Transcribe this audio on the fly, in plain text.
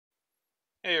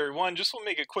Hey everyone, just want to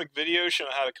make a quick video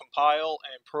showing how to compile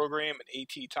and program an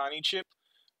ATtiny chip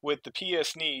with the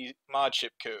PsNee mod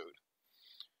chip code.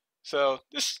 So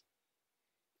this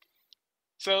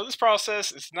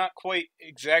process is not quite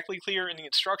exactly clear in the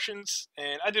instructions,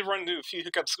 and I did run into a few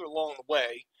hiccups along the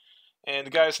way, and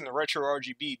the guys in the Retro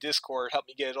RGB Discord helped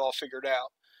me get it all figured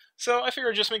out. So I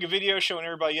figured I'd just make a video showing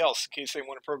everybody else in case they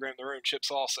want to program their own chips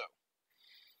also.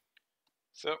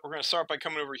 So we're going to start by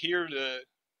coming over here to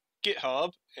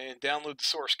GitHub and download the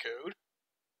source code.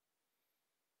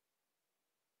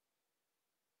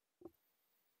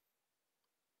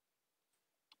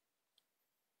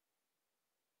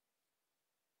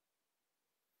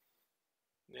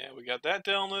 Now we got that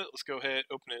download. Let's go ahead and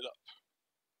open it up.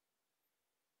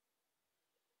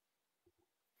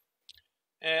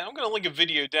 And I'm going to link a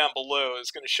video down below. It's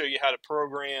going to show you how to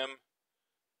program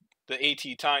the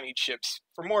ATtiny chips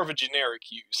for more of a generic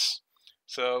use.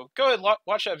 So go ahead,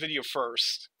 watch that video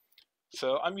first.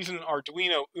 So I'm using an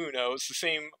Arduino Uno. It's the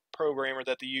same programmer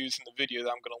that they use in the video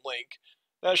that I'm going to link.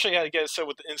 That'll show you how to get it set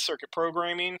with the in-circuit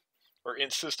programming, or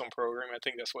in-system programming, I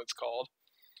think that's what it's called.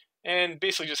 And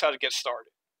basically just how to get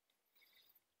started.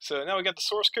 So now we got the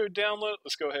source code download.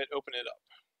 Let's go ahead and open it up.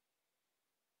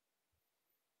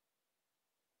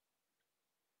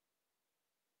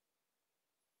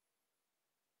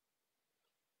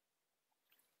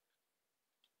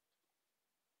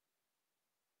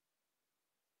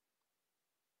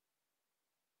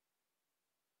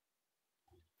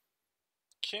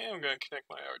 Okay, I'm going to connect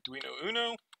my Arduino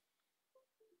Uno.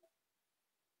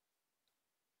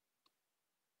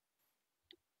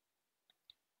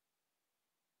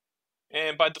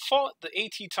 And by default, the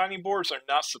ATtiny boards are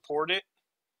not supported,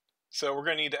 so we're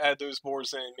going to need to add those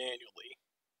boards in manually.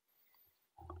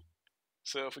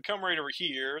 So if we come right over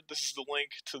here, this is the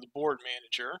link to the board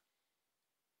manager.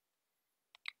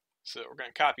 So we're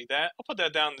going to copy that. I'll put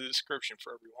that down in the description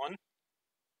for everyone.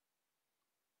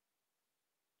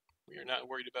 We are not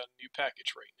worried about a new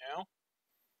package right now.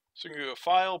 So we can go to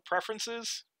File,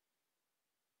 Preferences,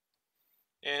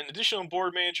 and Additional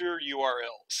Board Manager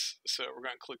URLs. So we're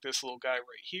going to click this little guy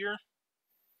right here,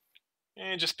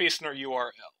 and just paste in our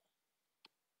URL.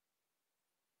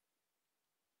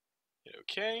 Hit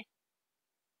OK.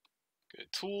 Go to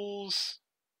Tools,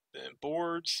 then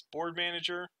Boards, Board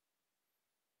Manager,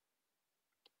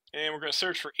 and we're going to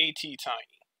search for ATtiny.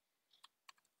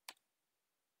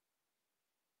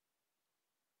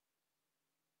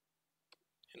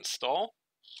 Install.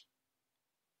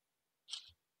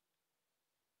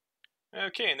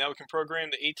 Okay, now we can program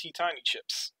the ATtiny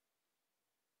chips.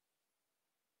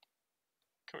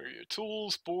 Come over to your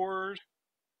Tools, Board,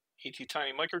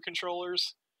 ATtiny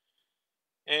microcontrollers.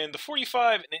 And the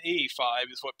 45 and an 85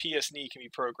 is what PsNee can be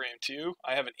programmed to.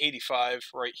 I have an 85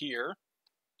 right here.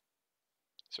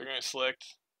 So we're going to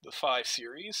select the 5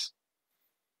 series.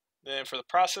 Then for the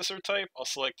processor type, I'll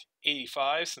select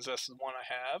 85 since that's the one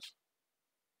I have.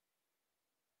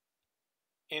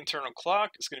 Internal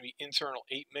clock is going to be internal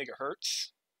 8 megahertz.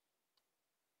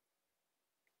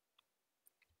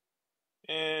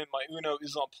 And my Uno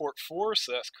is on port 4,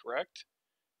 so that's correct.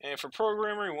 And for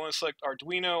programmer, we want to select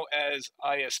Arduino as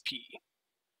ISP.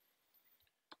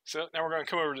 So now we're going to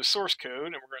come over to source code,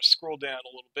 and we're going to scroll down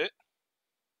a little bit.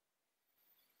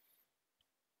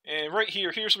 And right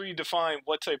here, here's where you define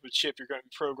what type of chip you're going to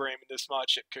be programming this mod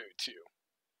chip code to.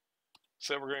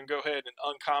 So we're going to go ahead and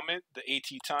uncomment the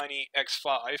ATtiny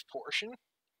X5 portion.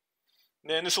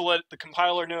 And then this will let the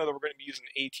compiler know that we're going to be using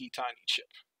an ATtiny chip.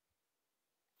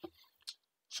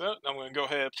 So now I'm going to go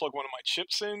ahead and plug one of my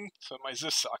chips in, so my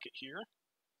ZIS socket here.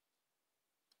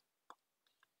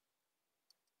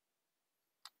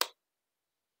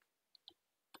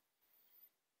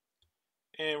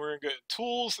 And we're going to go to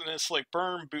Tools and then select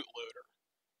Burn Bootloader.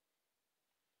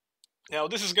 Now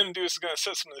what this is going to do is it's going to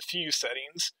set some of the fuse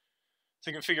settings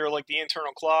to configure like the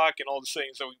internal clock and all the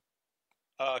settings that we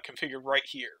configured right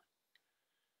here.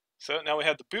 So now we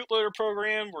have the bootloader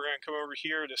program. We're going to come over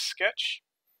here to Sketch.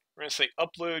 We're going to say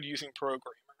Upload using Programmer.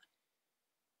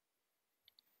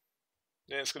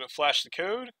 Then it's going to flash the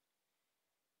code.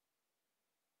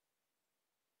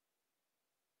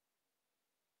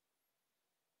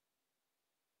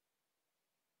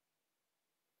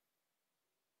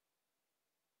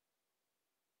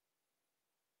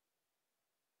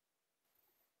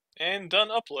 And done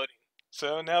uploading.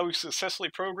 So now we've successfully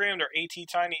programmed our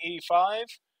ATtiny 85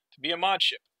 to be a mod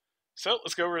chip. So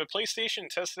let's go over to PlayStation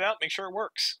and test it out, make sure it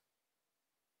works.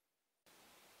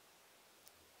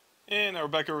 And now we're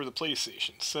back over to the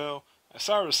PlayStation. So I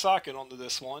soldered a socket onto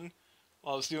this one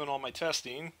while I was doing all my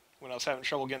testing when I was having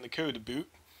trouble getting the code to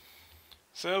boot.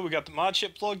 So we got the mod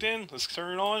chip plugged in. Let's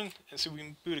turn it on and see if we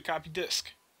can boot a copy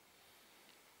disk.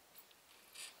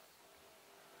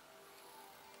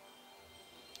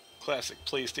 Classic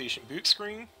PlayStation boot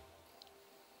screen.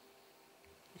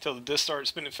 Until the disk starts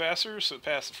spinning faster, so it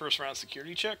passed the first round of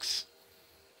security checks.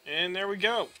 And there we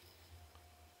go.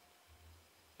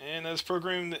 And that's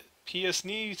programmed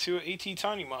PsNee to an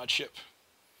ATtiny mod chip.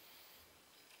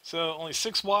 So only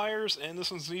 6 wires, and this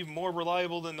one's even more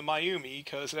reliable than the Mayumi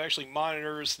because it actually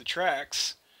monitors the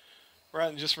tracks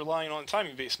rather than just relying on a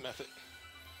timing-based method.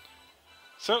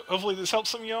 So hopefully this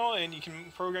helps some of y'all, and you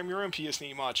can program your own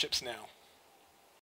PsNee mod chips now.